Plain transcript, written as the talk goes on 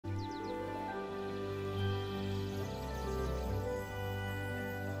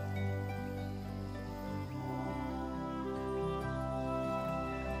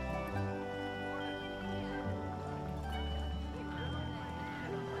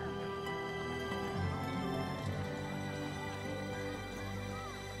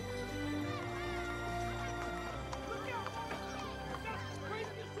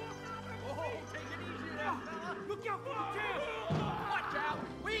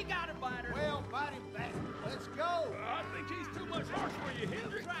think he's too much horse for you,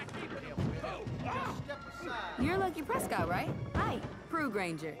 Hendrick? You're Lucky Prescott, right? Hi, Prue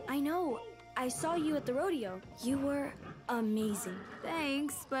Granger. I know. I saw you at the rodeo. You were amazing.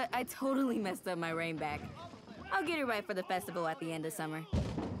 Thanks, but I totally messed up my rainback. I'll get it right for the festival at the end of summer.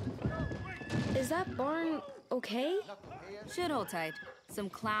 Is that barn okay? Should hold tight. Some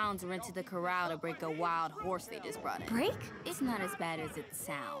clowns rented the corral to break a wild horse they just brought in. Break? It's not as bad as it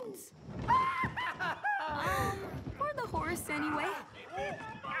sounds. For the horse, anyway.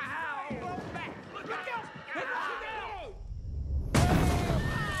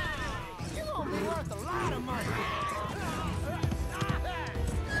 You're gonna be worth a lot of money.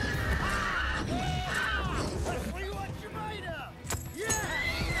 Let's see what you're made of. Yeah!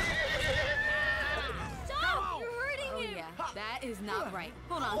 Stop! You're hurting him! Yeah, that is not right.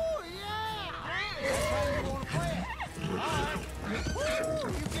 Hold on. Oh, yeah! That's how you want to play it. All right. Woo!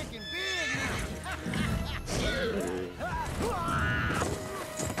 You're kicking big now.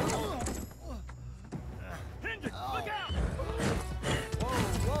 Hendrick, look out!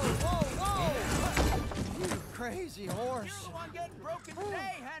 Whoa! You crazy horse. You're the one getting broken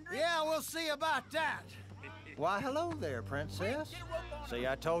today, Hendrick. Yeah, we'll see about that. Why, hello there, princess. See,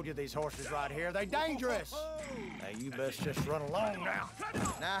 I told you these horses right here, they're dangerous. Now, you best just run along now.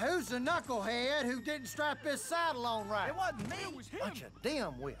 Now, who's the knucklehead who didn't strap this saddle on right? It wasn't me. It was him. Bunch of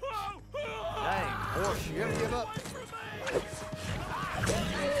dimwits. Dang, horse, you ever give up?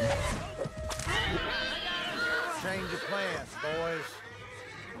 Change of plans, boys.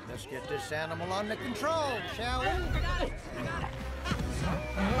 Let's get this animal under control, shall we?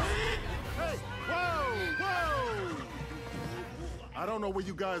 Hey, whoa! I don't know where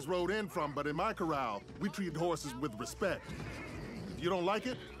you guys rode in from, but in my corral, we treat horses with respect. If you don't like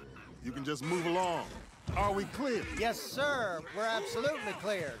it, you can just move along. Are we clear? Yes, sir. We're absolutely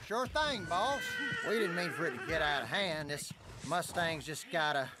clear. Sure thing, boss. We didn't mean for it to get out of hand. This Mustang's just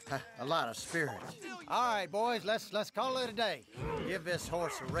got a lot of spirit. All right, boys, let's call it a day. Give this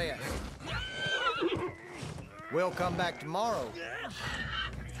horse a rest. We'll come back tomorrow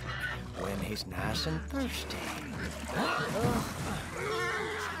when he's nice and thirsty.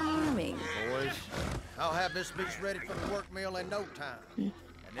 Charming. Boys, I'll have this beast ready for the work mill in no time. And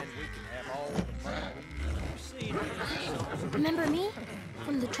then we can have all the fun. Remember me?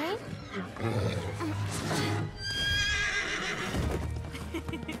 From the train?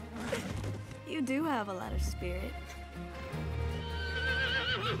 You do have a lot of spirit.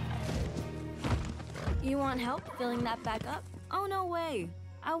 You want help filling that back up? Oh, no way.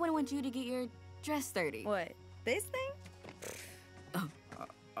 I wouldn't want you to get your dress dirty. What, this thing?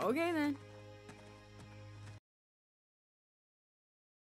 Okay, then.